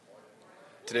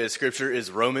Today's scripture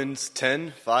is Romans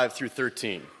 10, 5 through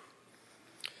 13.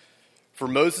 For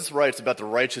Moses writes about the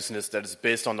righteousness that is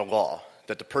based on the law,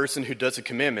 that the person who does the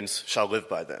commandments shall live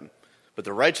by them. But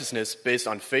the righteousness based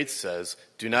on faith says,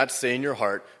 do not say in your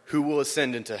heart, who will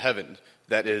ascend into heaven,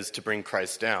 that is, to bring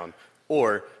Christ down,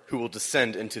 or who will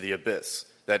descend into the abyss,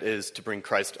 that is, to bring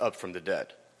Christ up from the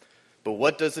dead. But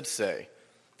what does it say?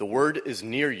 The word is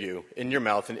near you, in your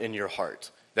mouth and in your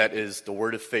heart. That is, the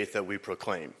word of faith that we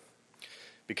proclaim.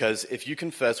 Because if you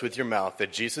confess with your mouth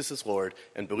that Jesus is Lord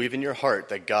and believe in your heart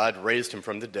that God raised him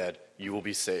from the dead, you will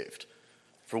be saved.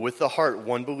 For with the heart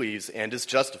one believes and is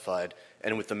justified,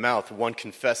 and with the mouth one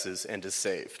confesses and is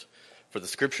saved. For the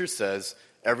scripture says,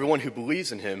 everyone who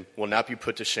believes in him will not be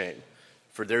put to shame.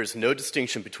 For there is no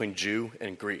distinction between Jew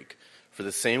and Greek. For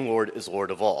the same Lord is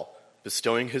Lord of all,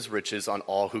 bestowing his riches on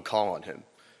all who call on him.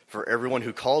 For everyone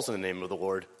who calls on the name of the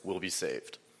Lord will be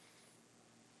saved.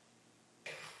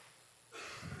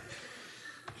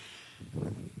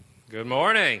 Good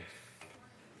morning.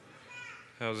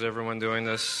 How's everyone doing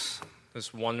this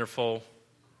wonderful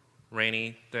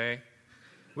rainy day?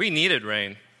 We needed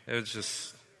rain. It was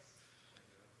just,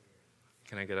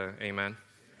 can I get an amen?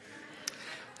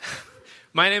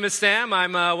 My name is Sam.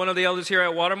 I'm one of the elders here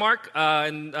at Watermark,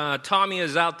 and Tommy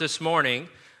is out this morning.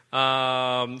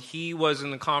 He was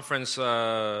in the conference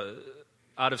out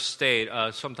of state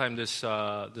sometime this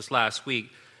last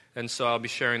week, and so I'll be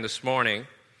sharing this morning.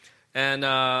 And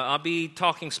I'll be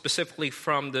talking specifically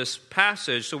from this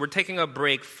passage. So we're taking a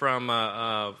break from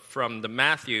the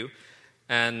Matthew,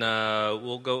 and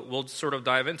we'll sort of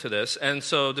dive into this. And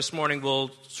so this morning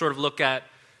we'll sort of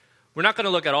we're not going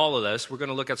to look at all of this. We're going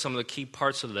to look at some of the key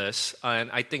parts of this,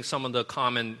 and I think some of the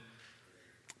common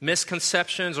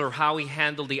misconceptions or how we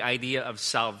handle the idea of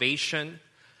salvation,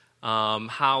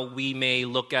 how we may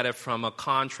look at it from a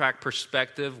contract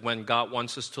perspective when God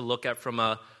wants us to look at from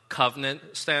a covenant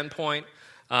standpoint.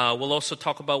 We'll also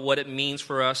talk about what it means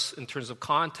for us in terms of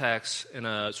context in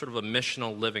a sort of a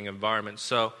missional living environment.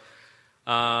 So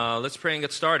let's pray and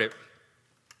get started.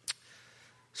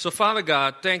 So Father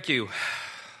God, thank you.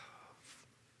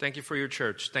 Thank you for your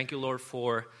church. Thank you, Lord,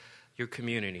 for your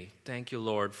community. Thank you,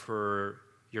 Lord, for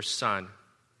your Son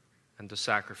and the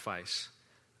sacrifice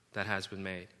that has been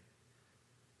made.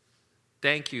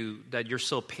 Thank you that you're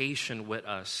so patient with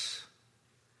us,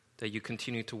 that you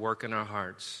continue to work in our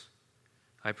hearts.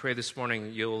 I pray this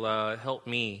morning you'll help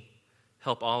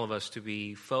all of us to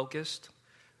be focused,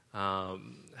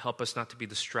 help us not to be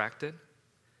distracted,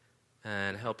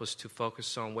 and help us to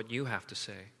focus on what you have to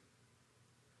say.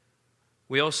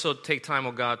 We also take time,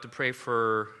 oh God, to pray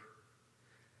for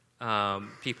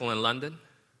people in London,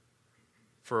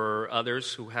 for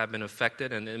others who have been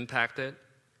affected and impacted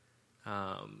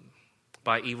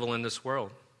by evil in this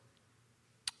world.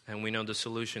 And we know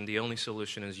the only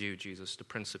solution is you, Jesus, the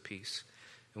Prince of Peace.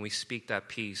 And we speak that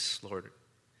peace, Lord,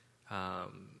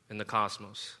 in the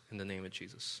cosmos, in the name of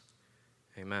Jesus.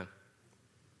 Amen.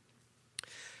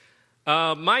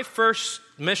 My first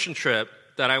mission trip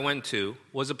that I went to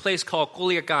was a place called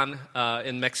Culiacan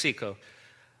in Mexico.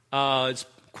 It's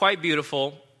quite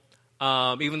beautiful.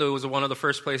 Even though it was one of the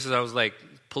first places I was like,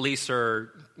 police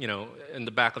are, in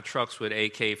the back of trucks with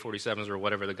AK-47s or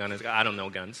whatever the gun is. I don't know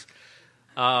guns.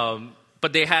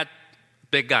 But they had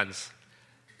big guns.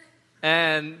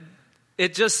 And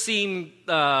it just seemed,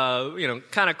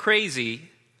 kind of crazy.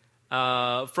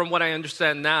 From what I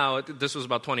understand now, this was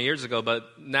about 20 years ago,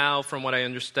 but now from what I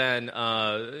understand,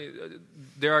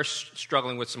 they are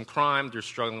struggling with some crime. They're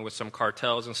struggling with some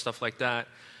cartels and stuff like that.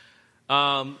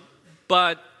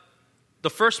 But the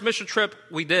first mission trip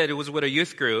we did, it was with a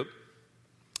youth group.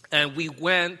 And we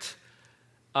went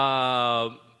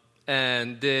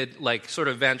and did like sort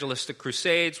of evangelistic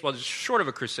crusades. Well, just short of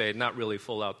a crusade, not really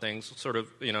full out things. Sort of,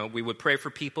 we would pray for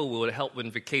people. We would help with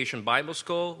Vacation Bible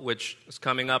School, which is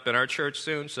coming up in our church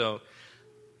soon. So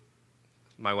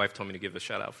my wife told me to give a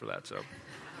shout out for that. So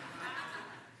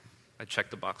I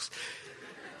checked the box.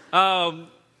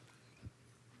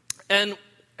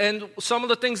 And some of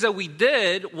the things that we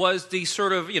did was the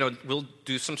sort of, we'll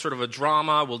do some sort of a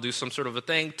drama, we'll do some sort of a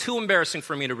thing. Too embarrassing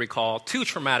for me to recall, too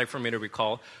traumatic for me to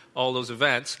recall all those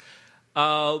events.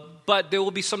 But there will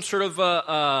be some sort of,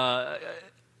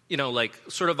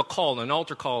 sort of a call, an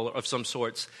altar call of some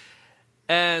sorts.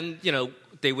 And,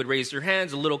 they would raise their hands,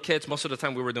 the little kids. Most of the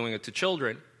time we were doing it to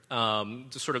children, to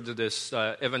sort of do this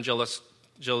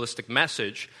evangelistic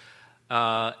message.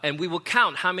 And we will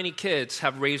count how many kids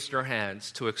have raised their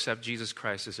hands to accept Jesus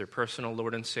Christ as their personal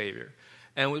Lord and Savior.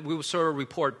 And we will sort of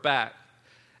report back.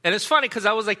 And it's funny because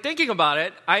I was thinking about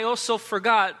it. I also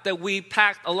forgot that we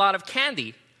packed a lot of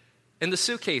candy in the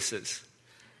suitcases.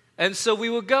 And so we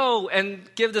would go and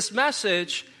give this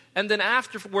message, and then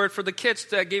afterward for the kids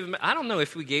that gave them, I don't know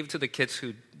if we gave to the kids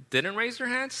who didn't raise their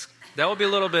hands. That would be a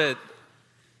little bit,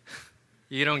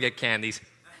 you don't get candies.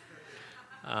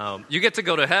 You get to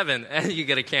go to heaven and you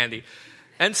get a candy.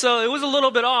 And so it was a little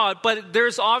bit odd, but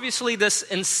there's obviously this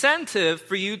incentive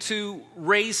for you to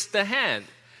raise the hand.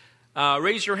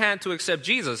 Raise your hand to accept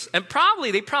Jesus. And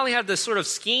they probably had this sort of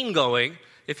scheme going.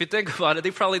 If you think about it,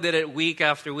 they probably did it week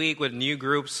after week with new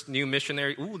groups, new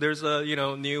missionary. Ooh, there's a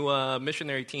new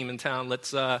missionary team in town.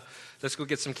 Let's go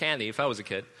get some candy. If I was a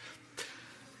kid,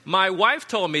 my wife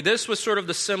told me this was sort of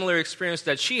the similar experience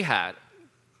that she had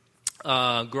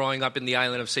growing up in the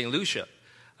island of St. Lucia.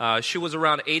 She was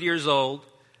around 8 years old,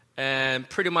 and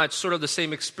pretty much sort of the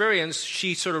same experience.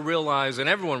 She sort of realized, and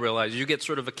everyone realized, you get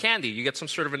sort of a candy, you get some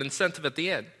sort of an incentive at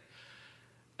the end,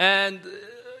 and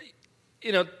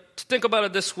to think about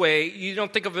it this way, you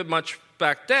don't think of it much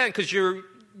back then because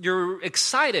you're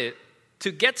excited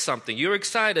to get something. You're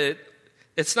excited.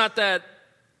 It's not that,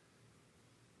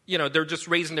 they're just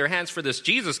raising their hands for this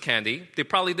Jesus candy. They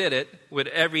probably did it with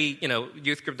every,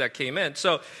 youth group that came in.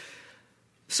 So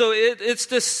it's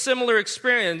this similar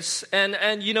experience. And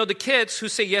the kids who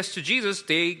say yes to Jesus,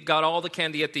 they got all the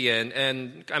candy at the end.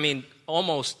 And, I mean,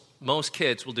 almost most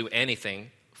kids will do anything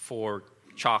for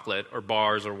chocolate or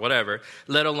bars or whatever,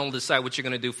 let alone decide what you're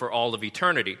going to do for all of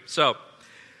eternity. So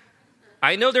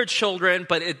I know they're children,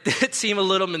 but it did seem a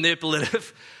little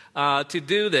manipulative to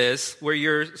do this, where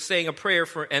you're saying a prayer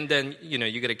and then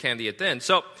you get a candy at the end.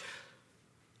 So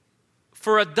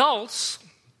for adults,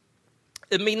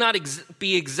 it may not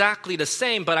be exactly the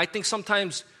same, but I think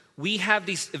sometimes we have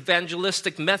these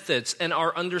evangelistic methods and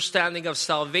our understanding of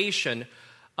salvation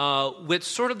with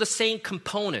sort of the same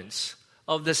components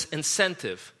of this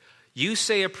incentive. You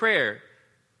say a prayer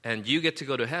and you get to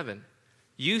go to heaven.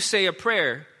 You say a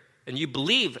prayer and you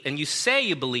believe, and you say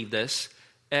you believe this,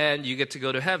 and you get to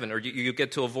go to heaven, or you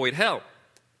get to avoid hell.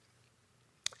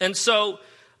 And so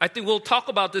I think we'll talk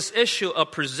about this issue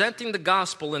of presenting the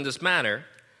gospel in this manner.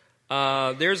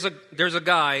 There's a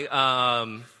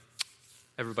guy,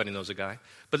 everybody knows a guy,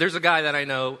 but there's a guy that I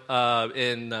know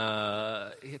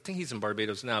I think he's in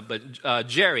Barbados now, but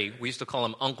Jerry, we used to call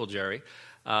him Uncle Jerry,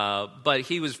 but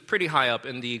he was pretty high up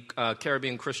in the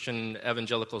Caribbean Christian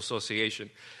Evangelical Association.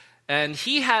 And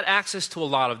he had access to a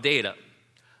lot of data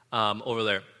over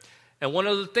there. And one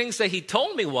of the things that he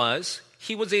told me was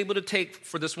he was able to take,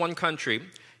 for this one country,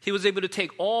 he was able to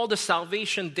take all the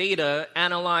salvation data,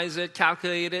 analyze it,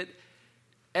 calculate it.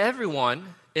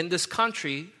 Everyone in this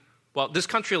country, this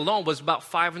country alone was about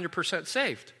 500%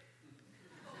 saved.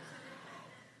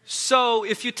 So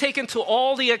if you take into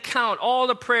all the account, all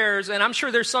the prayers, and I'm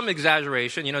sure there's some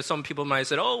exaggeration. Some people might have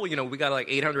said, we got like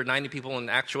 890 people in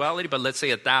actuality, but let's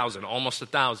say 1,000, almost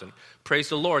 1,000. Praise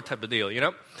the Lord type of deal,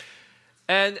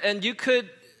 And you could,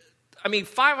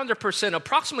 500%,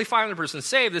 approximately 500%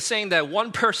 saved is saying that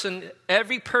one person,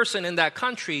 every person in that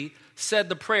country said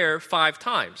the prayer 5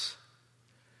 times.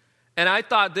 And I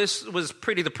thought this was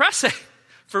pretty depressing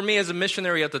for me as a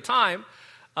missionary at the time.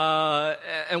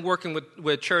 And working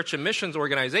with church and missions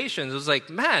organizations, it was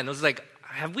like,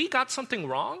 have we got something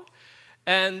wrong?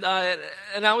 And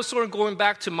I was sort of going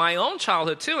back to my own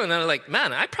childhood too, and I was like,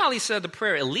 I probably said the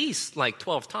prayer at least like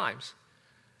 12 times.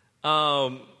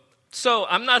 So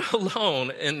I'm not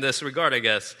alone in this regard, I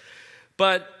guess.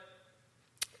 But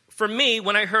for me,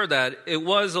 when I heard that, it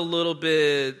was a little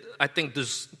bit, I think,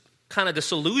 kind of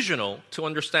disillusional to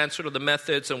understand sort of the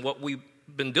methods and what we've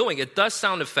been doing. It does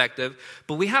sound effective,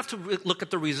 but we have to look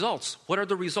at the results. What are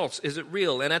the results? Is it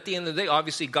real? And at the end of the day,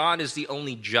 obviously, God is the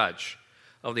only judge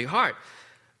of the heart.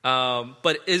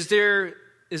 But is there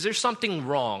something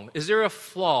wrong? Is there a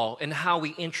flaw in how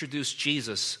we introduce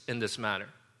Jesus in this manner?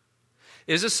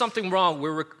 Is there something wrong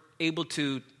where we're able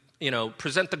to,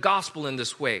 present the gospel in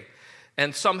this way,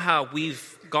 and somehow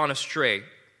we've gone astray?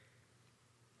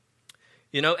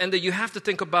 And that you have to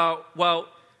think about,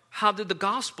 how did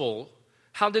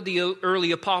the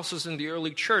early apostles in the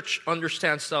early church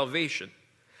understand salvation?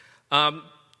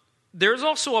 There's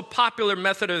also a popular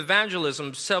method of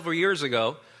evangelism several years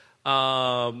ago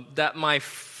that my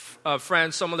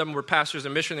friends, some of them were pastors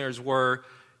and missionaries, were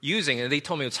using, and they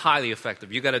told me it's highly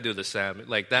effective. You got to do this, Sam.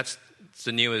 That's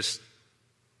the newest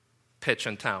pitch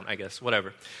in town, I guess,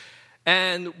 whatever.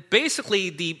 And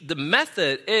basically, the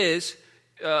method is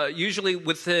usually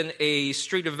within a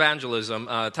street evangelism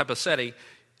type of setting.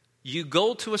 You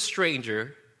go to a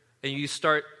stranger and you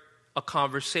start a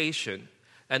conversation,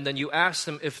 and then you ask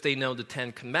them if they know the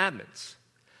 10 Commandments.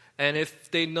 And if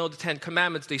they know the 10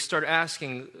 Commandments, they start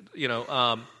asking,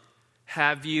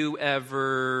 have you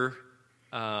ever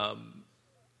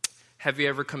Have you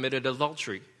ever committed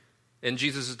adultery? In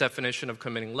Jesus' definition of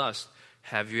committing lust,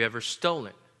 have you ever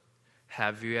stolen?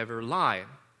 Have you ever lied?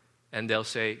 And they'll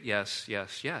say, yes,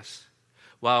 yes, yes.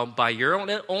 Well, by your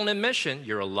own admission,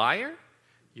 you're a liar,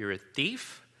 you're a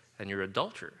thief, and you're an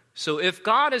adulterer. So if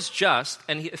God is just,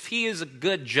 and if he is a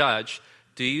good judge,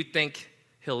 do you think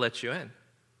he'll let you in?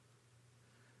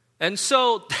 And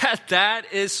so that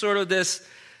is sort of this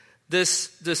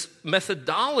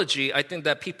methodology, I think,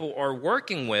 that people are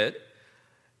working with.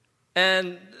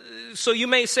 And so you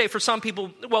may say, for some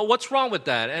people, well, what's wrong with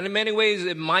that? And in many ways,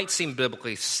 it might seem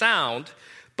biblically sound,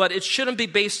 but it shouldn't be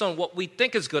based on what we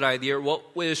think is a good idea or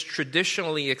what is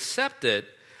traditionally accepted.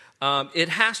 It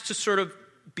has to sort of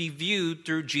be viewed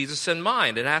through Jesus in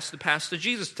mind. It has to pass the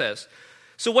Jesus test.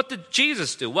 So what did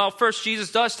Jesus do? Well, first, Jesus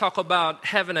does talk about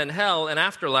heaven and hell and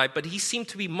afterlife, but he seemed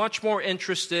to be much more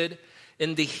interested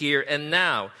in the here and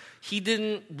now. He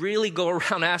didn't really go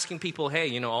around asking people,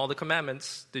 hey, all the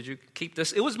commandments, did you keep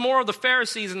this? It was more of the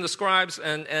Pharisees and the scribes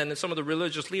and some of the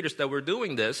religious leaders that were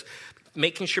doing this,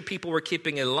 making sure people were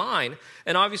keeping in line.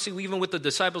 And obviously, even with the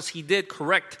disciples, he did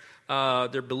correct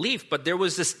their belief, but there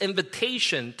was this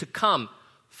invitation to come,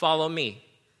 follow me.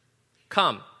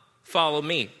 Come, follow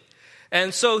me.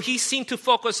 And so he seemed to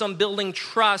focus on building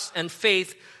trust and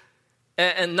faith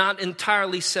and not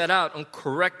entirely set out on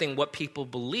correcting what people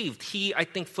believed. He, I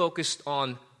think, focused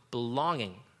on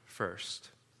belonging first.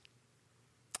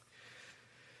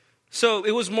 So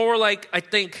it was more like, I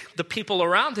think, the people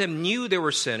around him knew they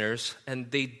were sinners and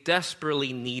they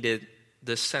desperately needed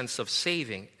this sense of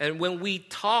saving. And when we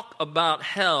talk about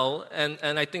hell, and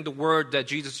I think the word that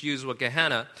Jesus used was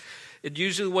Gehenna, it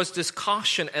usually was this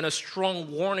caution and a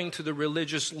strong warning to the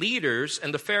religious leaders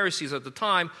and the Pharisees at the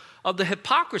time of the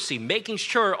hypocrisy, making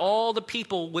sure all the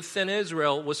people within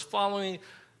Israel was following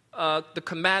the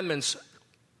commandments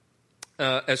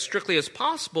as strictly as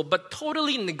possible, but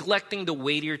totally neglecting the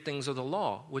weightier things of the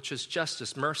law, which is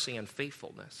justice, mercy, and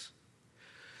faithfulness.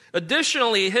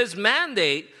 Additionally, his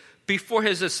mandate before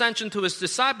his ascension to his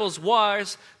disciples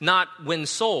was not win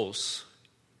souls.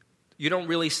 You don't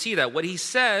really see that. What he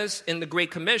says in the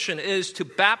Great Commission is to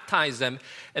baptize them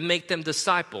and make them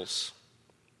disciples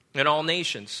in all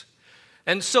nations.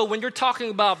 And so when you're talking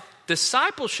about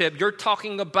discipleship, you're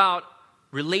talking about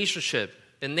relationship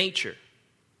in nature.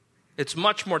 It's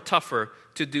much more tougher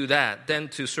to do that than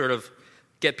to sort of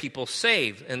get people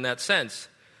saved in that sense.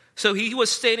 So he was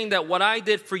stating that what I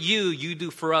did for you, you do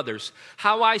for others.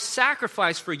 How I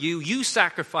sacrificed for you, you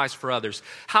sacrifice for others.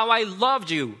 How I loved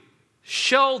you,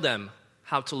 show them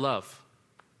how to love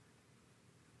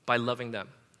by loving them.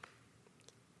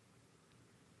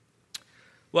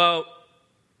 Well,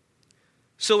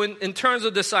 so in terms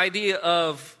of this idea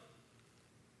of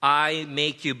I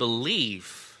make you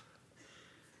believe,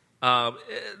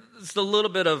 it's a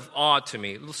little bit of odd to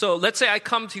me. So let's say I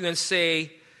come to you and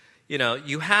say,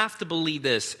 you have to believe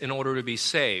this in order to be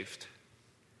saved.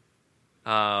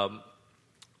 But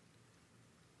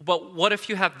what if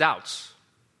you have doubts?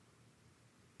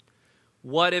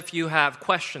 What if you have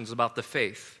questions about the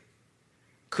faith?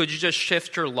 Could you just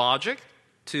shift your logic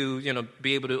to,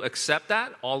 be able to accept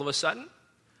that all of a sudden?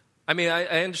 I mean,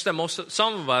 I understand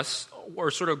some of us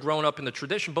were sort of grown up in the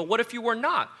tradition, but what if you were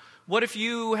not? What if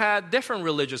you had different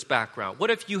religious background? What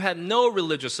if you had no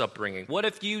religious upbringing? What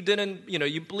if you didn't,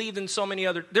 you believed in so many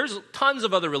other, there's tons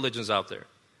of other religions out there.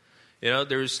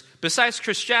 There's, besides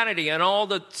Christianity and all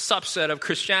the subset of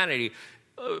Christianity,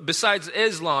 besides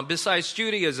Islam, besides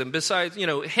Judaism, besides,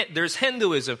 there's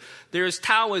Hinduism, there's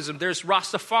Taoism, there's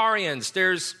Rastafarians,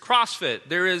 there's CrossFit,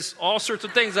 there is all sorts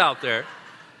of things out there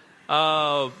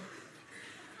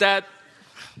that,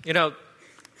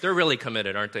 they're really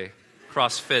committed, aren't they?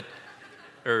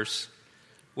 CrossFitters,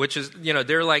 which is,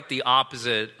 they're like the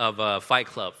opposite of Fight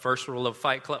Club. First rule of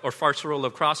Fight Club, or first rule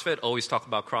of CrossFit, always talk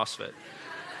about CrossFit.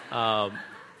 Can't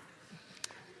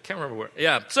remember where.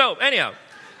 Yeah, so anyhow.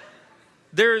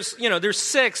 There's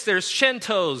Sikhs, there's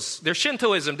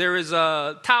Shintoism, there is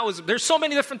Taoism. There's so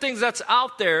many different things that's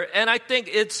out there, and I think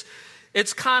it's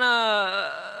kind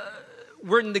of,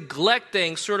 we're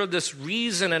neglecting sort of this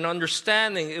reason and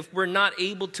understanding if we're not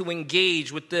able to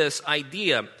engage with this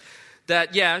idea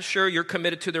that, yeah, sure, you're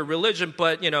committed to their religion,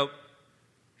 but,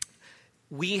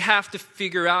 we have to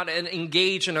figure out and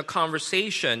engage in a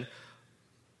conversation.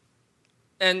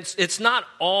 And it's not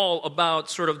all about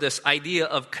sort of this idea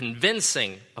of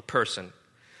convincing a person.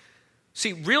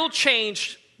 See, real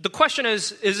change, the question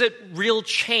is it real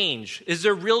change? Is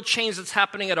there real change that's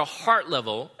happening at a heart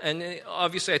level? And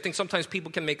obviously, I think sometimes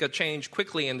people can make a change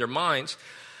quickly in their minds.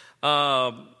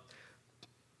 What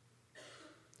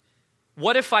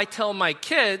if I tell my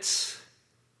kids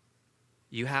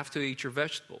you have to eat your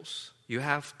vegetables. You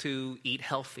have to eat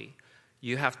healthy.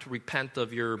 You have to repent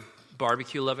of your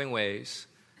barbecue-loving ways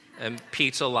and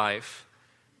pizza life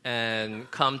and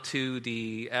come to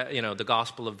the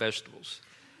gospel of vegetables.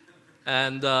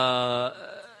 And,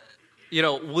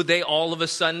 would they all of a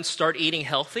sudden start eating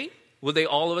healthy? Would they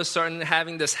all of a sudden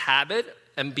having this habit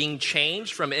and being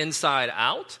changed from inside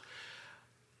out?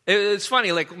 It's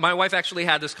funny, like my wife actually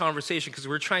had this conversation because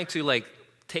we're trying to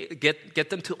get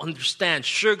them to understand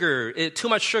too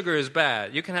much sugar is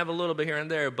bad. You can have a little bit here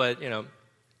and there, but,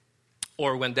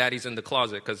 or when daddy's in the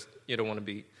closet because you don't want to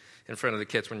be in front of the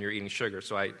kids when you're eating sugar.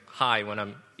 So I hide when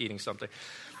I'm eating something.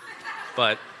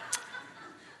 But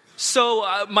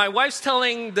so my wife's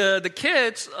telling the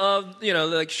kids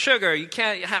sugar, you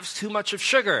can't have too much of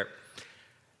sugar.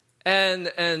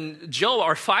 And Joe,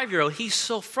 our 5-year-old, he's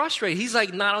so frustrated. He's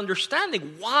like not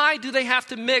understanding. Why do they have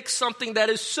to mix something that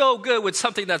is so good with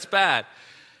something that's bad?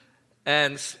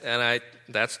 And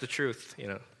that's the truth.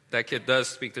 That kid does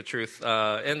speak the truth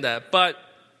in that. But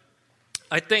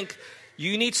I think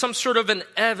you need some sort of an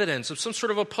evidence of some sort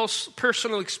of a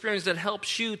personal experience that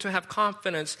helps you to have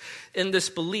confidence in this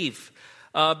belief.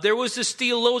 There was this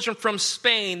theologian from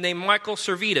Spain named Michael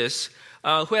Servetus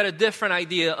who had a different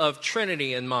idea of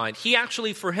Trinity in mind. He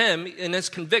actually, for him, in his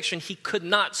conviction, he could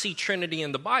not see Trinity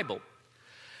in the Bible.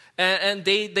 And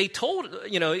they told,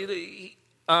 him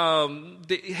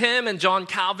and John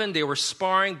Calvin, they were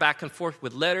sparring back and forth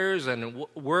with letters and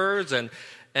words, and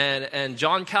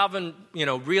John Calvin,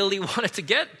 really wanted to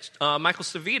get Michael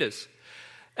Servetus.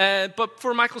 But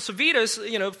for Michael Servetus,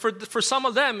 for some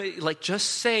of them, just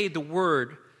say the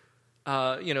word,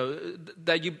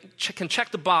 that you can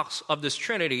check the box of this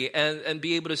Trinity and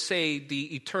be able to say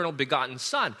the eternal begotten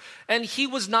Son. And he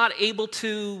was not able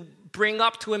to bring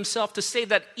up to himself to say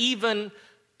that even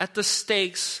at the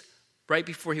stakes right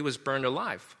before he was burned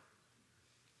alive.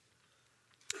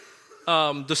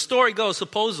 The story goes,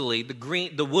 supposedly,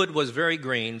 the wood was very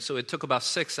green, so it took about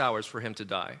 6 hours for him to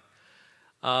die.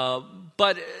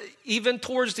 But even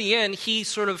towards the end, he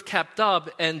sort of kept up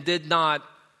and did not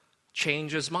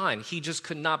change his mind. He just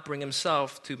could not bring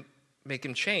himself to make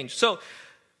him change. So,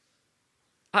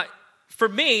 for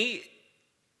me,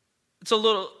 it's a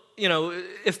little,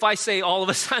 if I say all of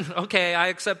a sudden, okay, I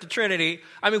accept the Trinity,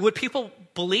 would people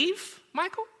believe,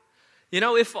 Michael?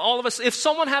 If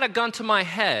someone had a gun to my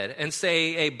head and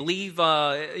say, hey, believe,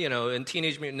 in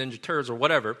Teenage Mutant Ninja Turtles or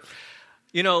whatever,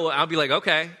 I'll be like,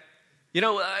 okay.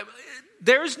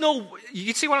 There's no,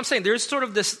 you see what I'm saying? There's sort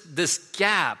of this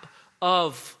gap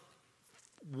of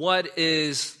what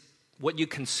you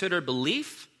consider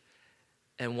belief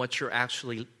and what you're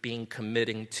actually being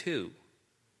committing to.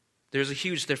 There's a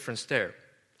huge difference there.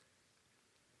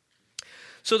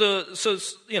 So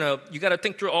you got to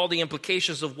think through all the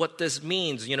implications of what this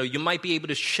means. You might be able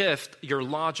to shift your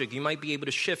logic. You might be able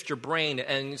to shift your brain,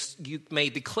 and you may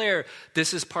declare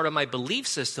this is part of my belief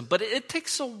system. But it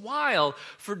takes a while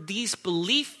for these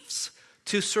beliefs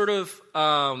to sort of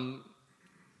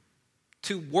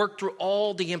to work through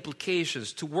all the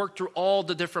implications, to work through all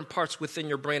the different parts within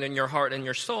your brain and your heart and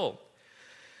your soul.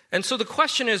 And so the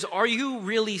question is, are you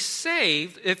really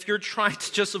saved if you're trying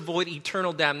to just avoid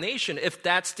eternal damnation, if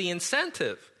that's the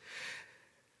incentive?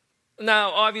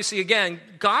 Now, obviously, again,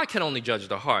 God can only judge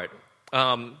the heart.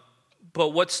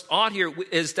 But what's odd here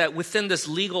is that within this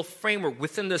legal framework,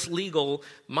 within this legal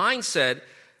mindset,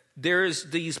 there's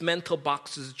these mental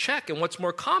boxes to check. And what's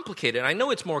more complicated, I know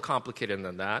it's more complicated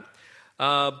than that,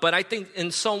 but I think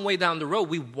in some way down the road,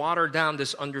 we water down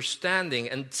this understanding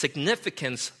and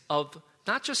significance of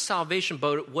not just salvation,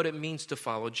 but what it means to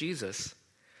follow Jesus.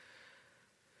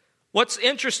 What's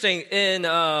interesting in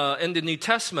the New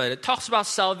Testament, it talks about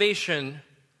salvation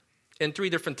in 3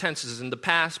 different tenses, in the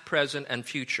past, present, and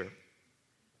future.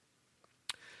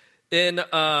 In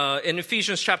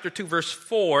Ephesians chapter 2, verse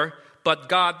 4, but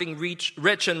God being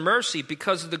rich in mercy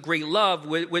because of the great love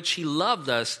with which he loved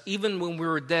us, even when we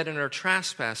were dead in our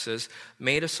trespasses,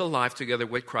 made us alive together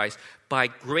with Christ. By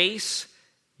grace,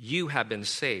 you have been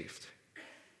saved.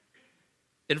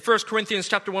 In 1 Corinthians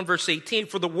chapter 1, verse 18,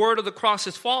 for the word of the cross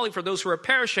is folly for those who are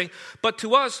perishing, but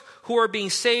to us who are being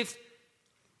saved,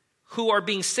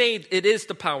 it is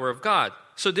the power of God.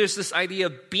 So there's this idea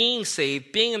of being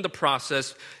saved, being in the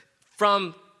process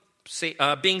from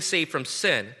being saved from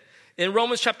sin. In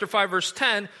Romans chapter 5, verse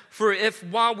 10, for if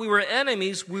while we were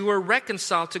enemies, we were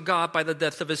reconciled to God by the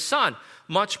death of his Son,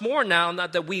 much more now,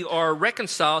 not that we are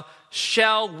reconciled,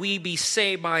 shall we be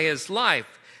saved by his life.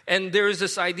 And there is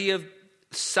this idea of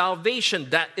salvation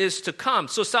that is to come.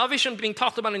 So salvation being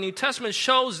talked about in the New Testament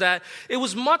shows that it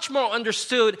was much more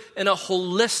understood in a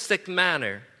holistic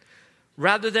manner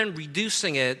rather than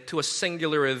reducing it to a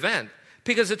singular event.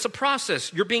 Because it's a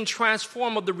process. You're being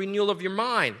transformed of the renewal of your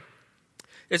mind.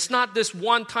 It's not this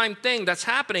one-time thing that's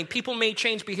happening. People may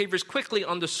change behaviors quickly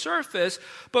on the surface,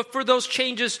 but for those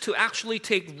changes to actually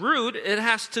take root, it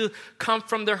has to come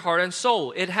from their heart and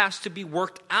soul. It has to be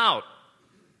worked out.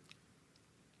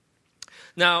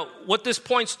 Now, what this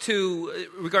points to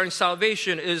regarding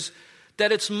salvation is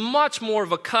that it's much more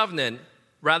of a covenant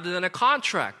rather than a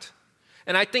contract.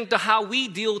 And I think how we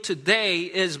deal today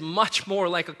is much more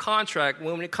like a contract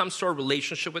when it comes to our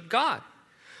relationship with God.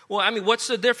 Well, I mean, what's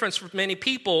the difference for many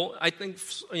people? I think,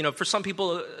 for some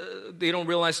people, they don't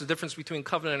realize the difference between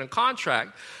covenant and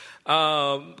contract.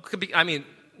 Could be,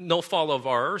 no fault of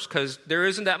ours, because there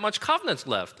isn't that much covenants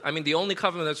left. I mean, the only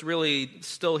covenant that's really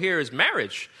still here is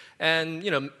marriage. And,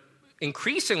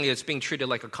 increasingly it's being treated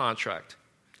like a contract.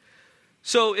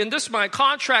 So in this mind,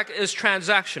 contract is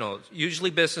transactional,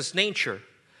 usually business nature.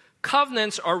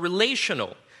 Covenants are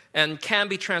relational and can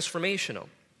be transformational.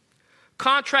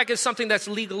 Contract is something that's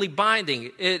legally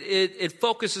binding. It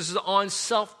focuses on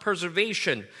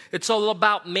self-preservation. It's all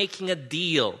about making a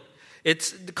deal.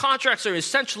 The contracts are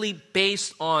essentially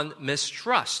based on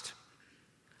mistrust.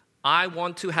 I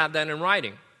want to have that in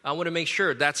writing. I want to make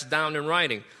sure that's down in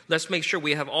writing. Let's make sure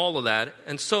we have all of that.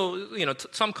 And so,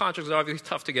 some contracts are obviously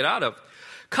tough to get out of.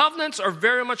 Covenants are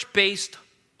very much based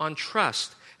on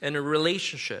trust and a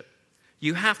relationship.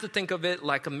 You have to think of it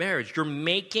like a marriage. You're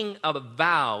making a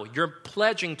vow. You're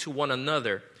pledging to one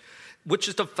another, which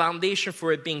is the foundation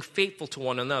for it being faithful to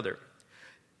one another.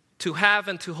 To have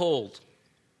and to hold.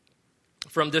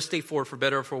 From this day forward, for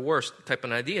better or for worse, type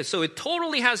of idea. So it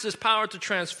totally has this power to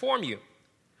transform you.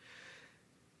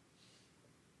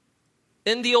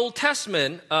 In the Old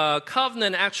Testament,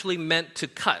 covenant actually meant to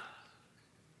cut,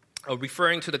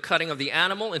 referring to the cutting of the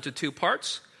animal into two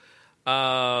parts.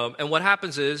 And what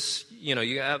happens is,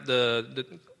 you have the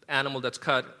animal that's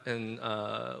cut in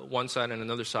one side and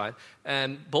another side,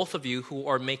 and both of you who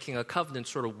are making a covenant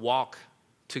sort of walk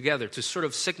together to sort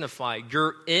of signify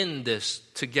you're in this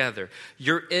together.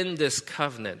 You're in this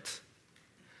covenant.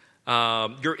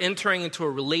 You're entering into a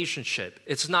relationship.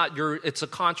 It's a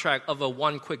contract of a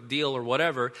one quick deal or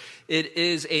whatever. It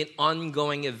is an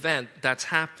ongoing event that's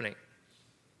happening.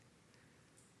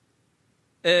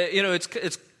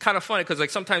 It's kind of funny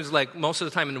because sometimes most of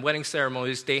the time in the wedding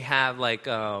ceremonies they have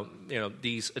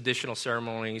these additional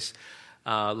ceremonies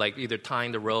either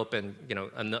tying the rope and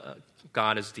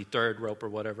God is the third rope or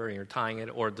whatever, and you're tying it,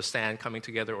 or the stand coming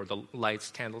together, or the lights,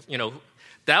 candles.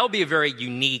 That would be a very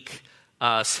unique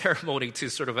ceremony to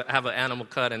sort of have an animal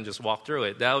cut and just walk through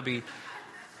it. That would be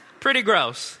pretty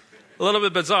gross, a little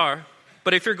bit bizarre.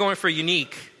 But if you're going for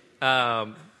unique,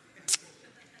 that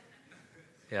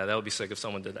would be sick if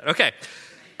someone did that. Okay.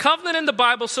 Covenant in the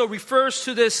Bible refers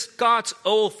to this God's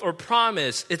oath or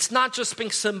promise. It's not just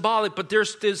being symbolic, but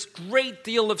there's this great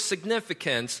deal of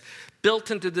significance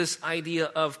built into this idea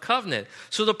of covenant.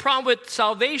 So the problem with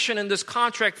salvation in this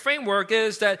contract framework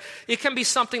is that it can be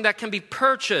something that can be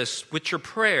purchased with your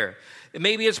prayer.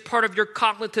 Maybe it's part of your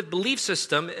cognitive belief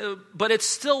system, but it's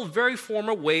still a very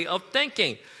formal way of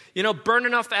thinking. Burn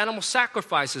enough animal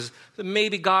sacrifices,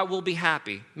 maybe God will be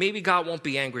happy. Maybe God won't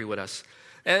be angry with us.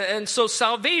 And so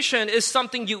salvation is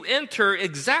something you enter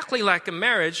exactly like a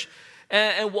marriage.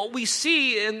 And what we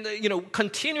see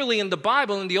continually in the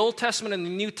Bible, in the Old Testament and the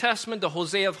New Testament,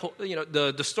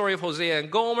 the story of Hosea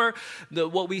and Gomer,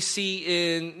 what we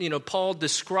see in Paul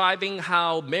describing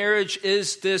how marriage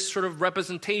is this sort of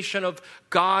representation of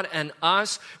God and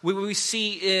us. We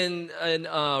see in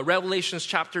Revelations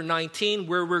chapter 19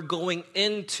 where we're going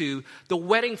into the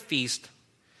wedding feast,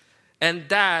 and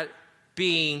that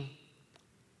being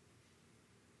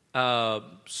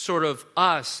sort of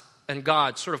us and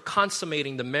God sort of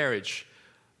consummating the marriage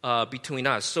between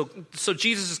us. So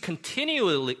Jesus is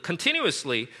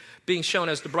continuously being shown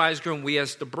as the bridegroom, we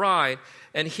as the bride.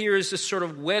 And here is this sort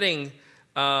of wedding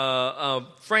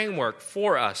framework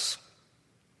for us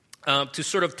to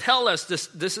sort of tell us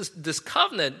this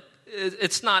covenant.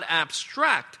 It's not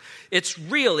abstract. It's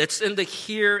real. It's in the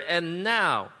here and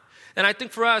now. And I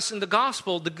think for us in the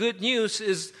gospel, the good news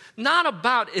is not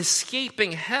about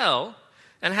escaping hell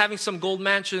and having some gold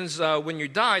mansions when you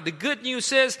die. The good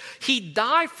news is he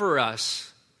died for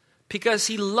us because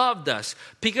he loved us,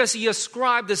 because he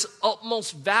ascribed this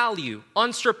utmost value,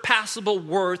 unsurpassable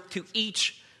worth to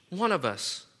each one of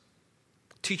us,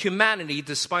 to humanity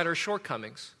despite our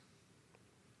shortcomings.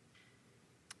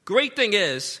 Great thing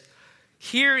is,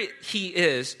 here he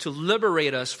is to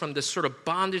liberate us from this sort of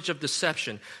bondage of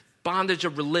deception, bondage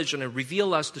of religion, and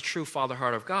reveal us the true Father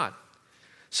heart of God.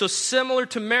 So similar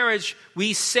to marriage,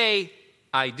 we say,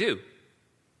 I do.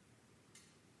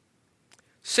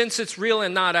 since it's real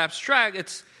and not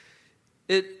abstract,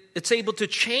 it's able to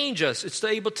change us. It's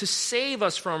able to save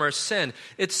us from our sin.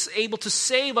 It's able to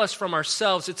save us from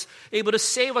ourselves. It's able to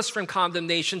save us from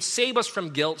condemnation, save us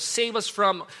from guilt, save us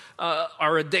from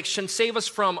our addiction, save us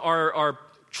from our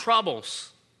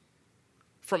troubles,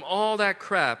 from all that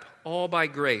crap, all by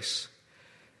grace.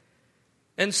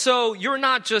 And so you're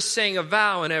not just saying a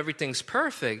vow and everything's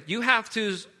perfect. You have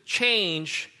to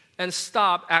change and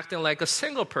stop acting like a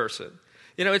single person.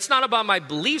 It's not about my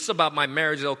beliefs about my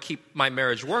marriage that'll keep my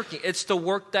marriage working. It's the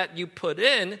work that you put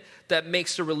in that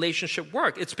makes the relationship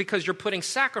work. It's because you're putting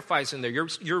sacrifice in there.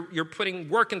 You're putting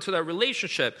work into that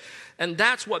relationship. And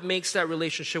that's what makes that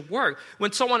relationship work.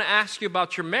 When someone asks you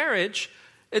about your marriage,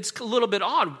 it's a little bit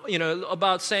odd,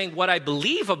 about saying what I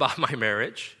believe about my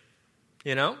marriage,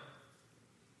 You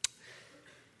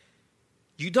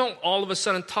don't all of a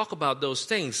sudden talk about those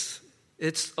things.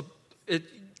 It's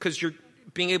because you're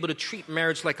being able to treat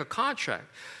marriage like a contract.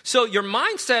 So your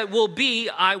mindset will be,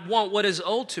 I want what is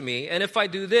owed to me. And if I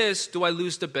do this, do I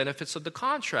lose the benefits of the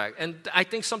contract? And I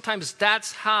think sometimes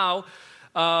that's how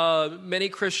many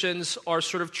Christians are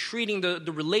sort of treating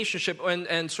the relationship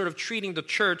and sort of treating the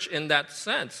church in that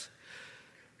sense.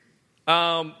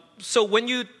 So when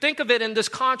you think of it in this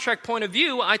contract point of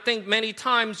view, I think many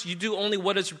times you do only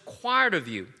what is required of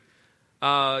you.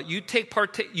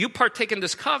 You partake in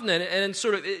this covenant, and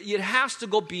sort of it has to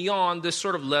go beyond this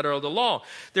sort of letter of the law.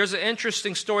 There's an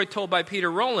interesting story told by Peter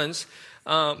Rollins,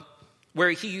 where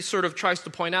he sort of tries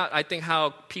to point out, I think,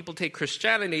 how people take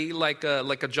Christianity like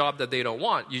a job that they don't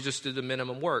want. You just do the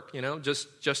minimum work,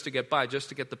 just to get by, just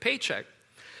to get the paycheck.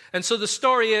 And so the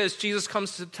story is, Jesus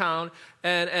comes to town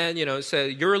and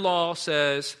says, your law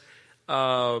says,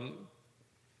 eye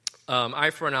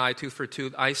for an eye, tooth for a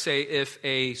tooth. I say if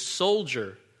a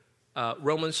soldier,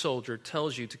 Roman soldier,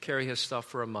 tells you to carry his stuff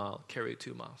for a mile, carry it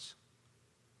 2 miles.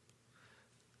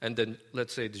 And then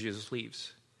let's say Jesus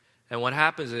leaves. And what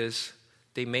happens is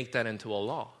they make that into a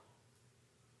law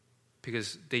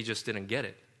because they just didn't get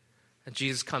it. And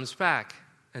Jesus comes back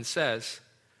and says,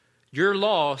 your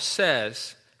law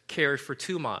says carry for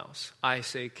 2 miles. I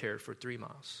say carry for 3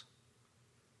 miles.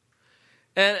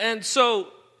 And so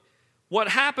what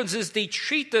happens is they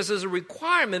treat this as a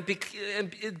requirement,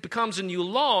 and it becomes a new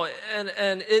law,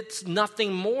 and it's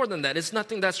nothing more than that. It's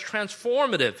nothing that's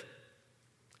transformative.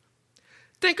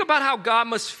 Think about how God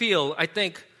must feel, I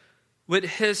think, with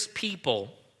his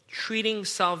people treating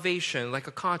salvation like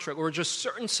a contract or just a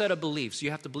certain set of beliefs.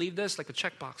 You have to believe this, like the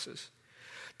check boxes.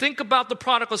 Think about the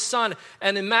prodigal son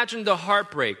and imagine the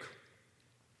heartbreak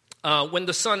when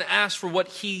the son asks for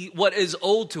what is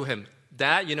owed to him.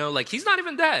 Dad, he's not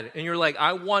even dead. And you're like,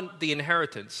 I want the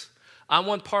inheritance. I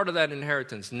want part of that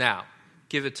inheritance now.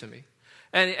 Give it to me.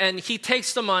 And he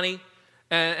takes the money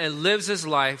and lives his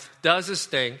life, does his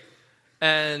thing,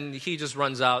 and he just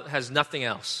runs out, has nothing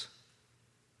else.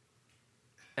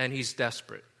 And he's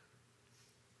desperate.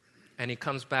 And he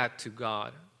comes back to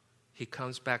God. He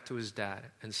comes back to his dad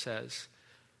and says,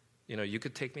 you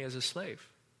could take me as a slave.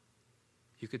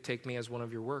 You could take me as one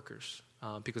of your workers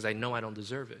because I know I don't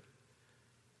deserve it.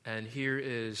 And here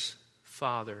is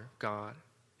Father, God,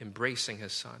 embracing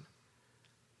his son,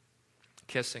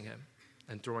 kissing him,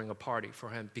 and throwing a party for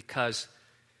him because,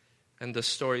 and the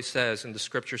story says, and the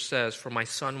scripture says, for my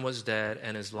son was dead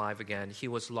and is alive again. He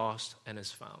was lost and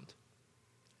is found.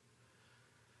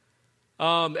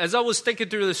 As I was thinking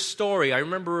through this story, I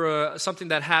remember something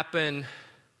that happened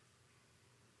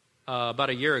about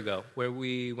a year ago where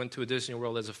we went to a Disney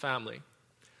World as a family.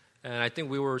 And I think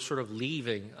we were sort of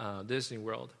leaving Disney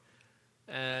World.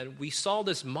 And we saw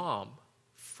this mom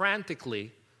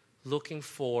frantically looking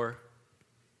for,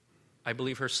 I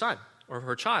believe, her son or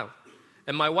her child.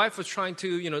 And my wife was trying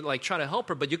to, trying to help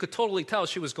her, but you could totally tell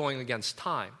she was going against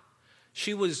time.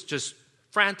 She was just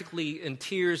frantically in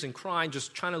tears and crying,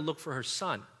 just trying to look for her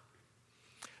son.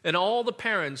 And all the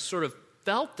parents sort of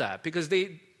felt that because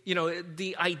the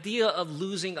idea of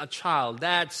losing a child,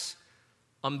 that's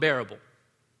unbearable.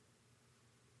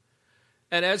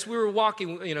 And as we were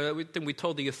walking, we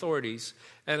told the authorities,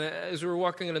 and as we were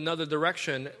walking in another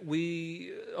direction,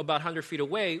 about 100 feet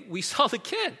away, we saw the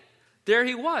kid. There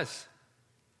he was,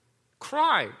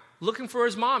 crying, looking for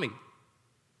his mommy.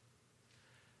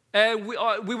 And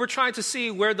we were trying to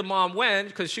see where the mom went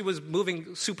because she was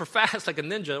moving super fast like a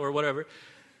ninja or whatever.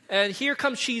 And here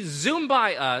comes, she zoomed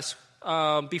by us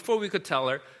before we could tell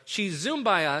her. She zoomed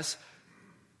by us,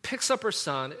 picks up her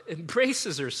son,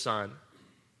 embraces her son,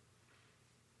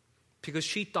 because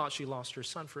she thought she lost her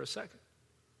son for a second.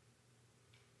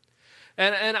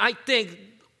 And I think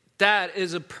that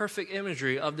is a perfect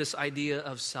imagery of this idea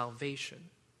of salvation,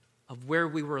 of where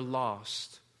we were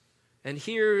lost. And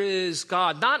here is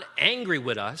God not angry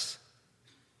with us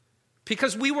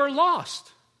because we were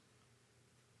lost.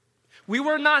 We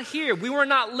were not here. We were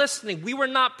not listening. We were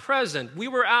not present. We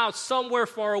were out somewhere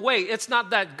far away. It's not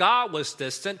that God was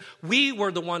distant. We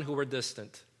were the one who were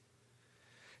distant.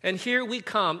 And here we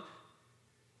come,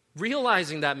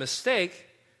 realizing that mistake,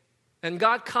 and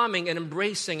God coming and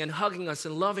embracing and hugging us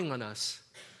and loving on us.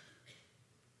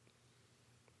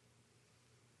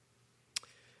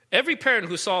 Every parent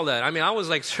who saw that, I was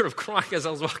like sort of crying as I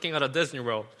was walking out of Disney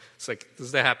World. It's like, this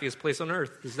is the happiest place on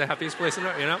earth. This is the happiest place on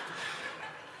earth, you know?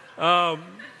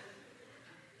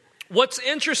 What's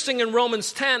interesting in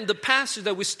Romans 10, the passage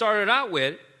that we started out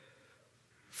with,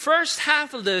 first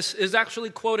half of this is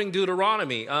actually quoting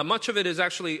Deuteronomy. Much of it is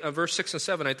actually verse 6 and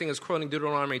 7, I think is quoting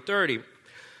Deuteronomy 30.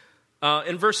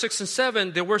 In verse 6 and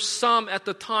 7, there were some at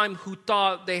the time who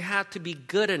thought they had to be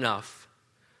good enough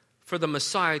for the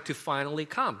Messiah to finally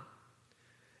come.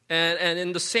 And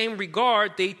in the same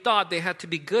regard, they thought they had to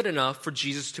be good enough for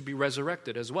Jesus to be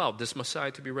resurrected as well, this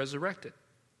Messiah to be resurrected.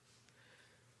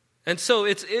 And so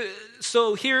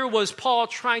so here was Paul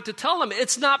trying to tell them,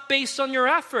 it's not based on your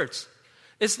efforts.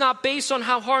 It's not based on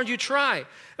how hard you try.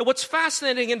 And what's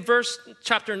fascinating in verse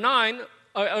 9,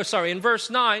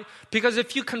 because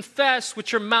if you confess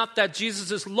with your mouth that Jesus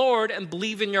is Lord and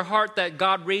believe in your heart that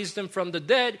God raised him from the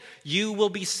dead, you will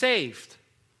be saved.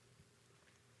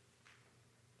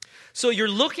 So you're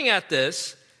looking at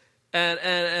this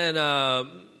and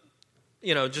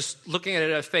just looking at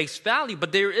it at face value,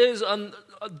 but there is a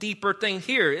deeper thing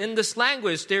here. In this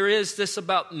language, there is this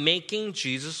about making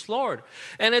Jesus Lord.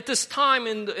 And at this time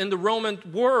in the Roman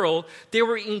world, they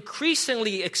were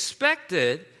increasingly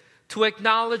expected to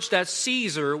acknowledge that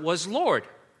Caesar was Lord.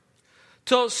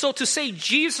 So to say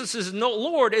Jesus is no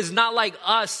Lord is not like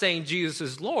us saying Jesus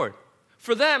is Lord.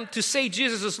 For them, to say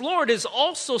Jesus is Lord is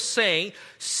also saying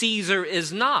Caesar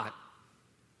is not.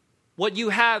 What you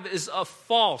have is a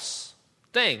false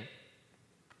thing.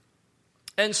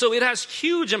 And so it has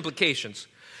huge implications.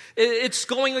 It's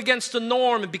going against the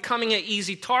norm and becoming an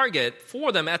easy target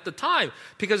for them at the time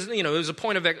because, it was a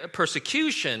point of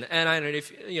persecution. And I don't know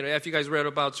if you guys read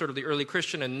about sort of the early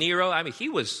Christian and Nero, he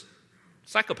was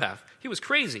psychopath. He was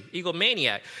crazy,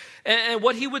 egomaniac. And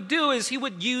what he would do is he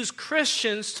would use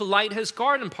Christians to light his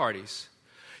garden parties.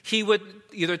 He would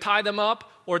either tie them up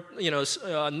or,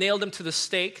 nail them to the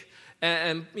stake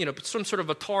and some sort of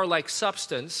a tar-like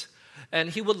substance. And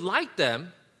he would light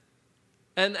them,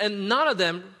 and none of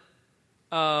them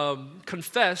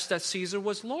confessed that Caesar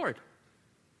was Lord.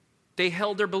 They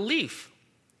held their belief.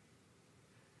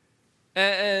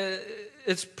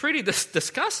 It's pretty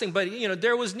disgusting, but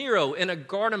there was Nero in a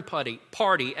garden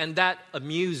party, and that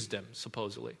amused him,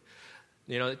 supposedly.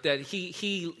 That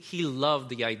he loved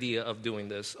the idea of doing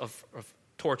this, of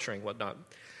torturing, whatnot.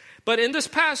 But in this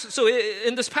passage,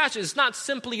 it's not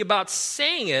simply about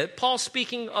saying it. Paul's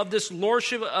speaking of this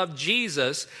lordship of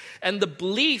Jesus and the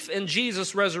belief in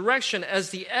Jesus' resurrection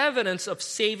as the evidence of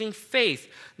saving faith,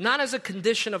 not as a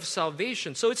condition of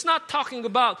salvation. So it's not talking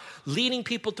about leading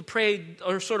people to pray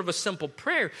or sort of a simple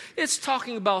prayer. It's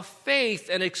talking about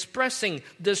faith and expressing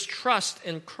this trust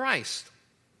in Christ.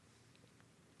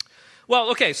 Well,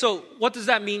 okay, so what does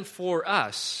that mean for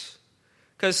us?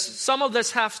 Because some of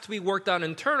this has to be worked out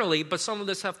internally, but some of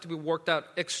this has to be worked out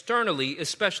externally,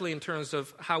 especially in terms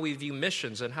of how we view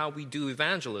missions and how we do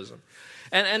evangelism.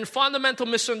 And fundamental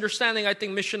misunderstanding, I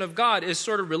think, mission of God is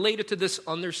sort of related to this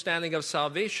understanding of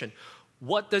salvation.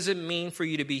 What does it mean for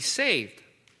you to be saved?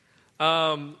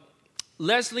 Leslie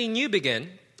Newbegin,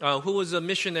 who was a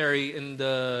missionary in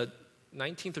the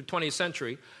 19th or 20th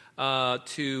century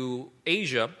to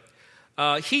Asia,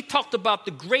 he talked about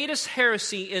the greatest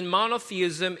heresy in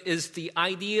monotheism is the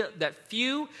idea that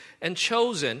few and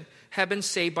chosen have been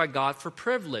saved by God for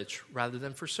privilege rather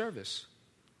than for service.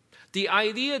 The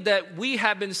idea that we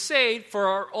have been saved for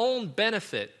our own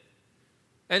benefit.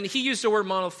 And he used the word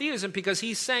monotheism because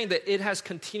he's saying that it has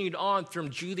continued on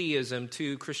from Judaism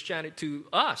to Christianity to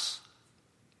us.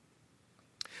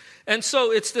 And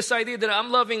so it's this idea that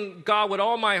I'm loving God with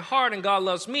all my heart and God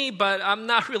loves me, but I'm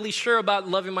not really sure about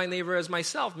loving my neighbor as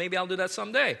myself. Maybe I'll do that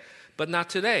someday, but not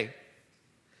today.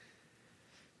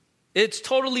 It's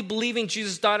totally believing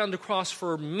Jesus died on the cross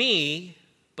for me,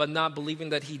 but not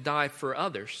believing that he died for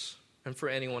others and for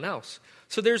anyone else.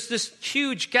 So there's this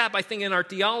huge gap, I think, in our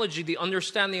theology, the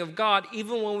understanding of God.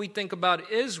 Even when we think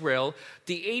about Israel,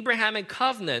 the Abrahamic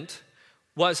covenant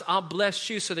was, I'll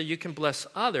bless you so that you can bless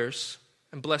others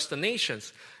and bless the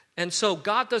nations. And so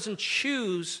God doesn't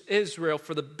choose Israel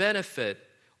for the benefit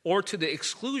or to the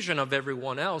exclusion of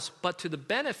everyone else, but to the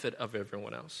benefit of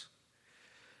everyone else.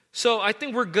 So I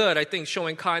think we're good. I think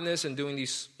showing kindness and doing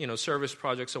these, service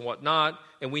projects and whatnot,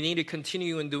 and we need to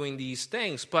continue in doing these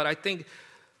things. But I think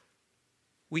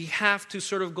we have to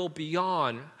sort of go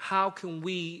beyond how can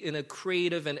we, in a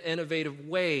creative and innovative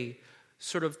way,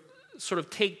 sort of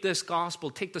take this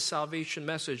gospel, take the salvation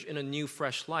message in a new,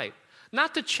 fresh light.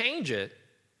 Not to change it,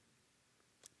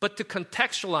 but to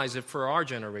contextualize it for our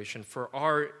generation, for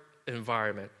our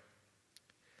environment.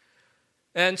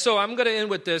 And so I'm going to end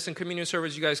with this. In communion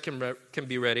service, you guys can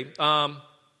be ready.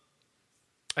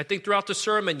 I think throughout the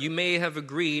sermon, you may have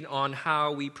agreed on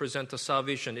how we present the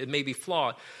salvation. It may be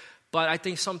flawed, but I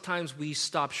think sometimes we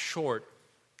stop short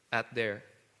at there.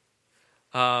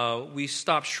 We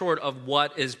stop short of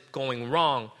what is going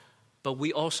wrong, but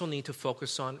we also need to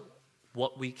focus on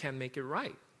what we can make it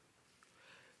right.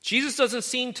 Jesus doesn't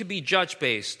seem to be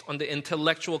judge-based on the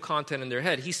intellectual content in their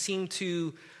head. He seemed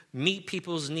to meet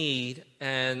people's need,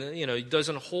 and he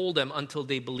doesn't hold them until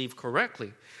they believe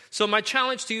correctly. So my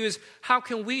challenge to you is, how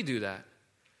can we do that?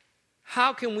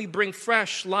 How can we bring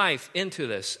fresh life into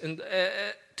this and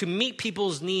to meet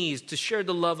people's needs, to share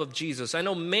the love of Jesus? I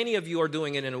know many of you are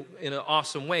doing it in an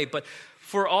awesome way, but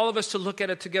for all of us to look at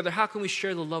it together, how can we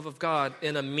share the love of God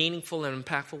in a meaningful and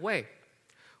impactful way?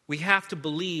 We have to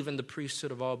believe in the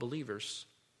priesthood of all believers,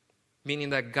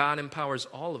 meaning that God empowers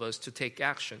all of us to take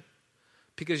action.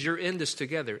 Because you're in this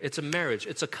together. It's a marriage.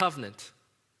 It's a covenant.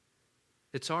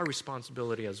 It's our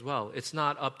responsibility as well. It's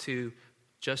not up to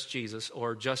just Jesus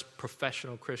or just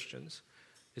professional Christians.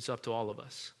 It's up to all of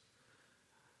us.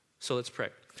 So let's pray.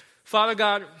 Father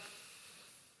God,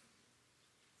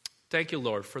 thank you,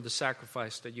 Lord, for the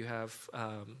sacrifice that you have,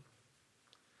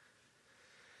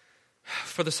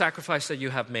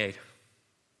 made.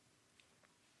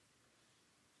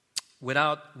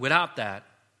 Without that,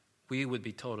 we would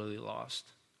be totally lost.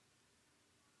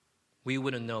 We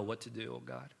wouldn't know what to do, oh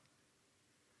God.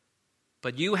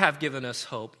 But you have given us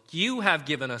hope. You have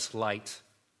given us light.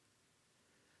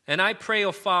 And I pray,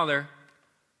 oh Father,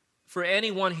 for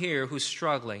anyone here who's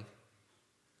struggling,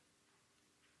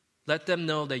 let them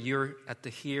know that you're at the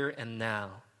here and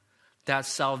now, that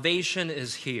salvation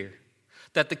is here,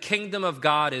 that the kingdom of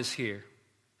God is here.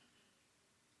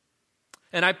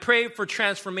 And I pray for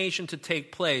transformation to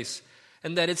take place,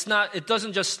 and that it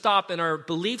doesn't just stop in our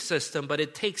belief system, but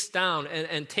it takes down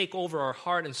and take over our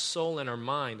heart and soul and our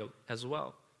mind as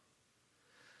well.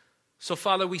 So,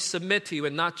 Father, we submit to you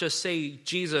and not just say,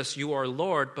 Jesus, you are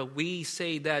Lord, but we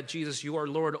say that, Jesus, you are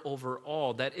Lord over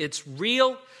all, that it's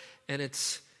real and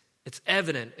it's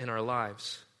evident in our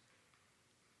lives.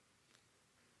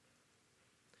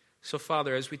 So,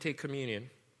 Father, as we take communion,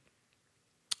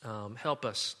 help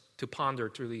us to ponder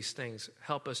through these things.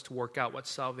 Help us to work out what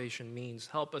salvation means.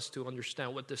 Help us to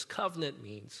understand what this covenant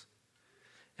means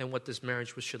and what this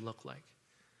marriage should look like.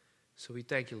 So we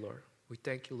thank you, Lord. We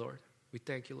thank you, Lord. We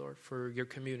thank you, Lord, for your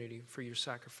community, for your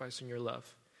sacrifice and your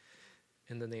love.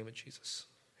 In the name of Jesus,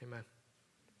 amen.